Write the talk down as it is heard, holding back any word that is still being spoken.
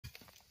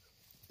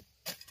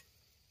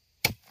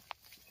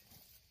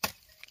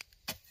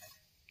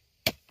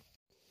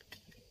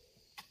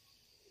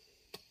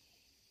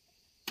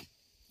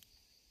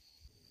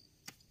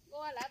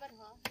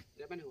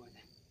板头啊噻。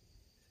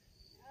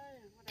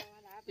哎，我来挖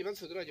那。一般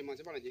锄头来就嘛，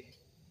这把来接，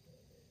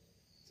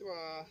这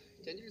把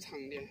尖劲儿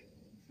长点。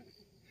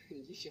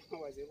你喜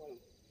欢玩这把了？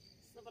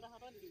使不到好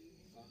多力。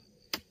啊，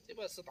这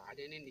把使大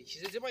点的力，其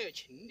实这把要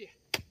轻点。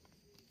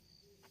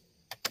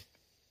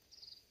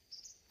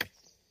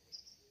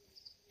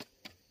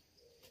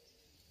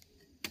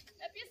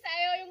要比赛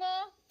哦，勇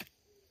哥，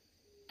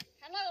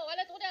看哪个挖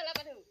的多点哪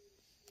个头。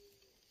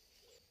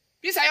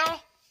比赛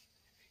哟！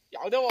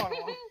要得哇！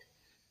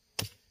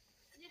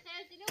你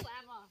还记得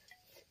玩嘛？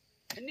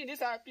肯定的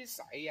噻，比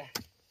赛呀！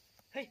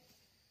嘿，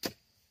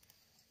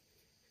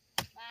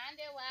慢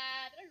点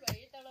玩，这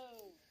累到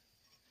喽。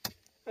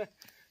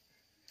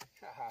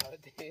好的。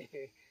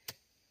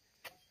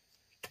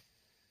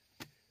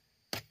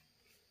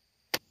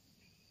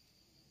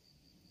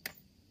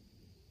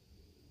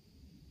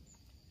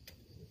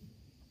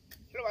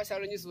今儿晚上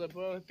了，你是不是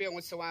不让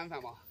我吃晚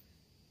饭嘛？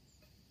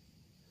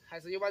还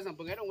是你晚上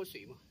不挨着我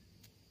睡嘛？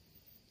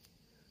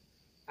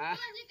啊？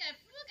你盖铺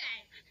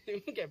盖。你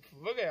们盖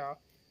铺盖啊？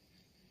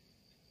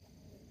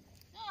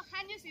我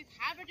喊你睡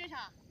踏板脚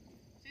下，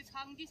睡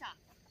床底下。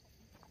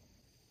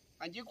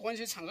那你个人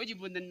睡床头就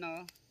不能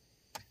了。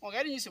我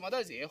挨着你睡嘛，都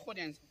要热火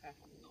点噻。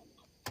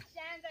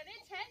现在的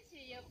天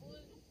气也不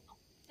冷。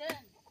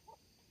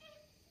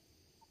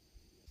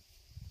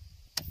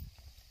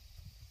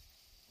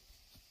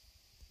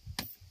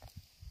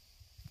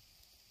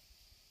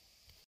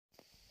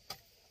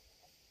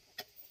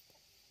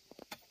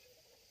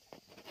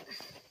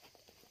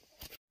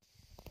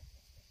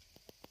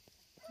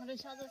我的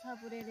小子才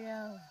不得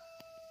了。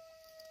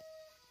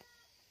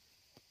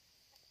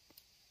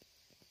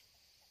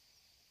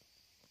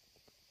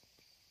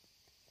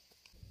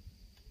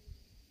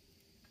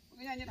我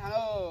跟你讲，你看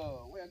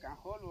喽，我要干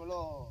活路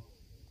喽，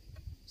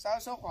少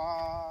说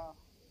话，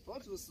多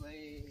做事。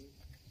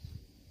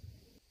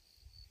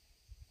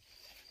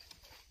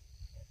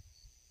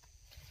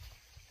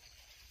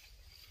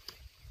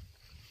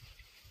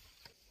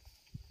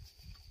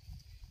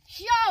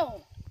熊，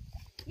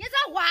你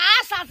在挖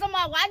啥子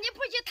嘛？挖你不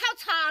去讨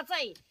茶子？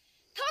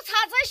讨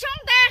茶子凶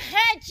得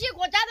很，几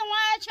个加到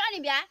我圈里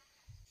面。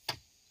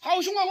好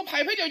凶啊！我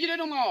拍掉起那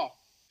种了。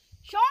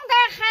凶得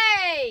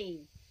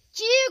很，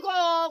几个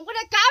我的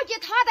高级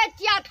讨在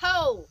底下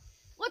头，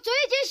我最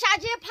近下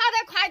去跑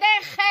得快得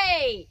很，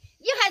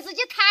你还自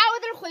己讨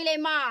点回来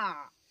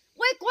嘛？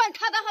我一个人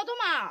讨到好多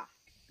嘛？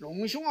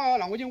弄凶啊！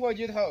那我就我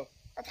去讨，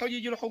他讨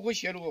起去了好可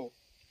惜了哦。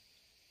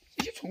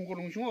这些虫个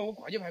弄凶啊！我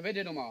挂起拍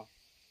得了嘛？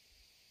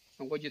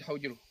那我去讨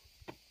去了。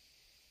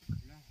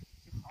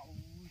这好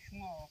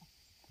凶啊！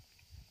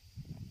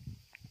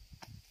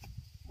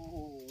哦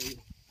哟，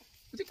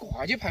我这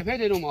挂起拍得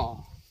了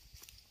嘛？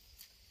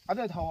他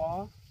在讨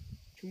啊，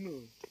凶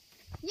了。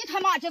你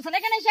看嘛，就是那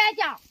个人先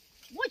讲，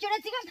我觉得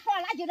这个讨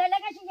啊，那就在那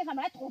个心情上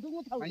面拖住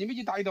我头。那你没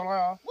去逮到了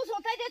呀？我说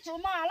逮得住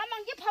嘛，那么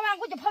你跑完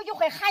我就跑就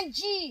会喊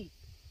起。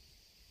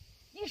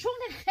你凶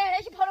得很，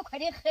那些跑得快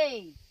得很。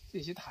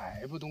这些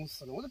太不懂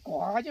事了，我这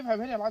挂起拍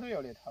的，哪都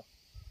要来讨。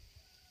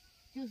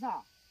就是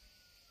啊。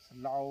是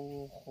恼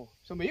火，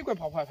说美国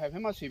拍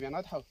嘛，随便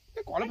他讨。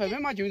你挂了拍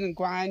嘛，就有人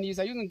管你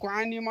噻，有人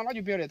管你嘛，那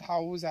就不要来讨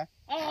噻。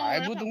太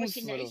不懂事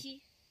了。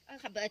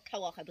还不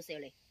讨啊，还不是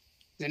嘞？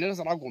认得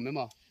是哪个没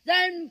嘛？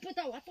认不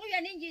到啊，多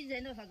远的你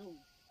认到啥子？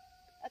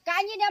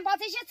赶紧点把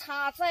这些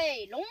茶子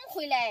弄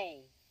回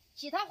来，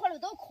其他活路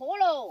都磕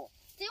了。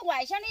这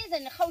外乡的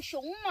人好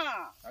凶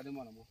嘛。带得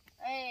嘛那么？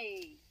哎。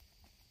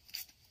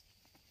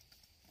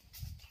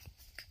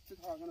这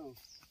讨哪个了？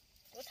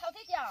就讨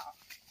这条。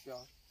对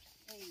啊。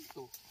哎。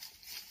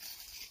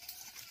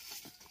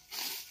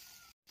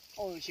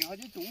哦，幸好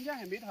这中间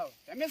还没讨，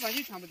下面上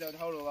去全部都要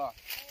讨了啊。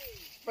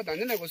我当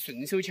成那个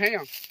顺手牵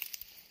羊，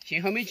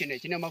幸好没进来，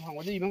进来嘛怕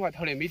我这一般话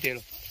讨来没得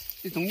了。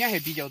这中间还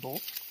比较多，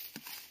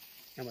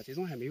看嘛，这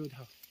种还没有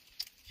讨，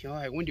幸好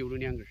还给我留了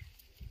2根。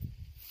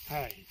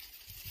哎。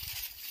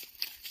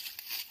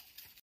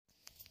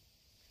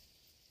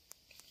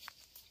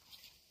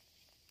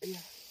哎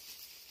呀，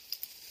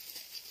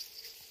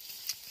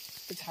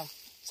这炒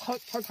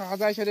茶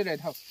子还晓得来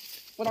讨，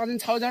我打成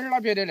炒菜儿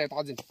哪别得来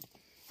打人？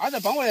他再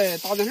帮我来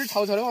打成点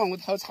炒菜的话，我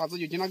讨茶子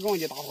就经常跟我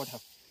去大河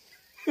讨。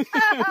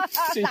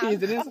这真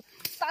的是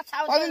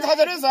打人炒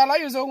菜的时候，他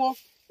又说我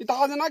你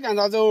打人他干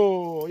啥子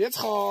哦？要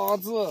茶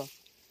子，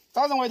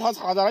早上我一讨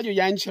茶子他就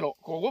延期了，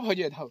个个跑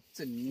去讨，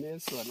真的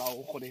是恼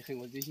火得很，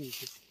我这心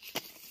情。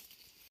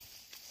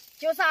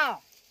就是啊，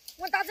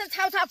我打这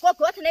炒茶锅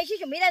头那些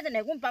就没得人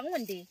来我们帮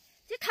忙的，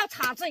这讨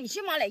茶子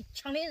起码来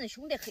抢的人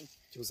凶得很。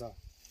就是啊。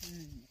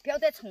不要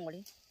再冲我的。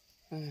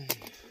哎。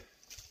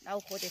恼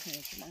火得很，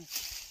起码。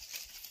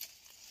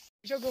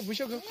不小哥，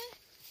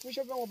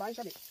我搬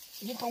下来，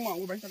你跑嘛，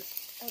我搬下来。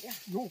好的。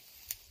哟，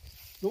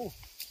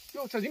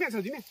朝这面。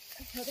好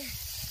的。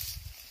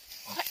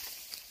快，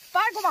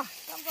搬个嘛，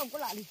搬个我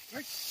那里。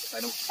哎，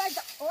带动。带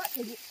着，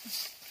这里。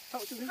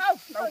好，就这。好，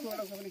老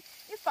婆的。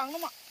你放了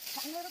嘛，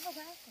放了都不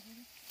管。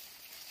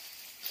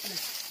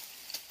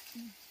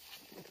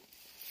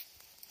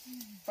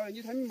好了，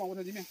你抬嘛，我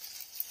朝这边。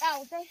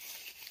好的。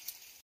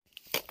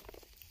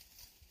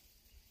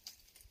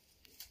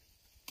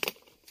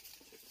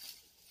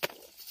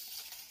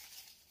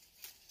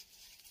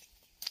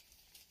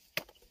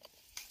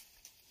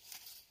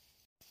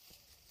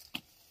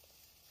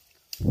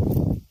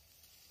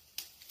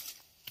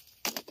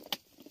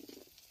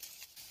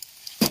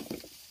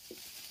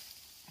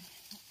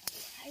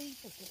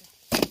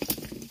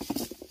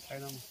拍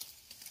到嘛。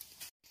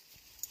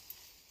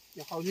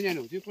有好些年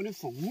了，这过的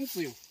疯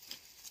子哟！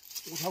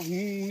我跳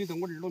嗡的在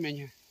我耳朵面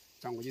前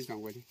转过去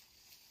转过去，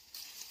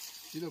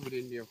举都不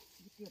得了。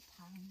你别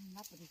胖，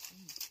那不得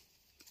行。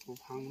不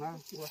胖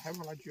了，我害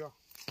怕它举啊。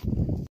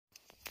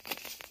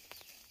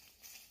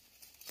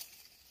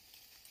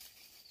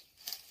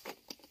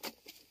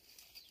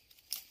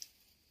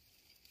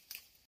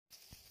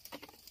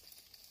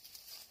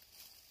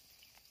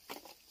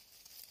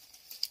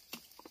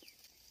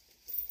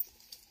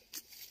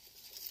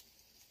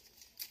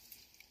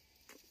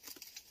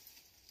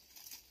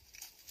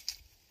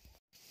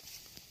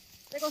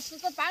这个树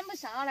枝搬不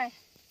下来，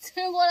只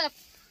有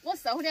我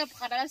手里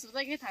爬到那树枝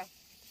里头，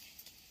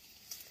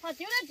它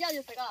丢在地下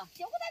就是嘎，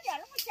丢在地下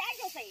那么尖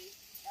就碎，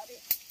要得。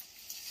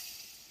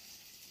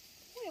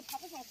我又爬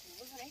不上树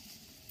枝嘞。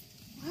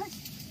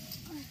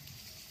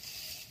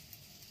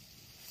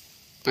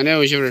那两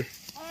位媳妇儿，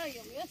哎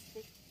呦，没有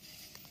事。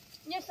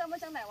你想不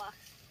想来哇？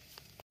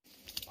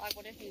大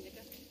个的很这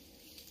个。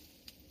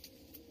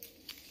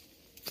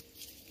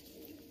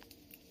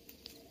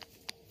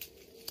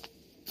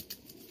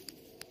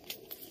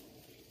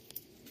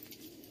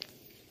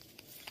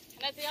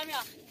看来这样没有？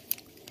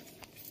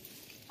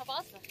好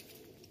巴适。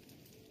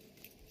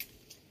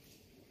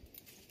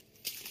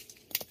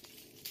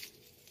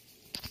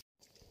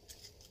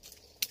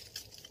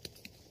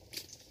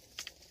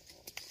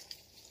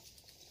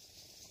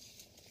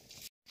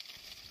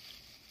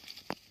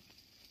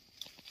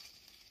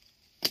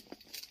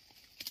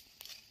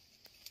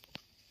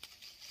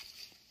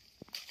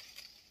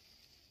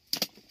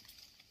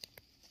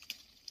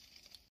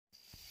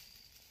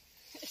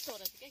说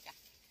的这个干。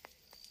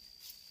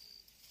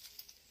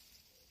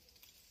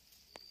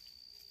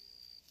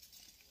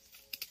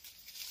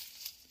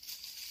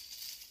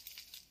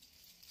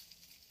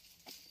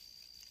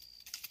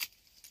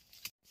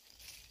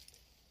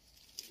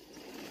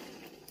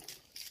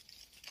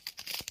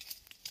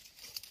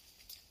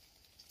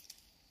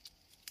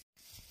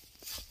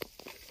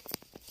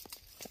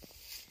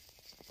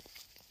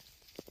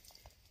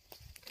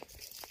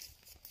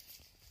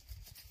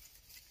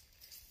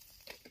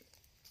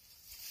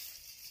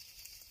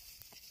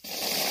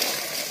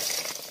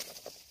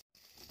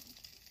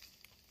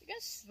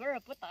树儿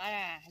不大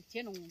呀，还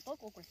结弄多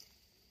个棍儿，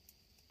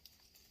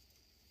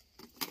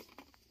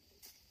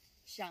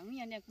像一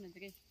样的可能这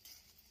个。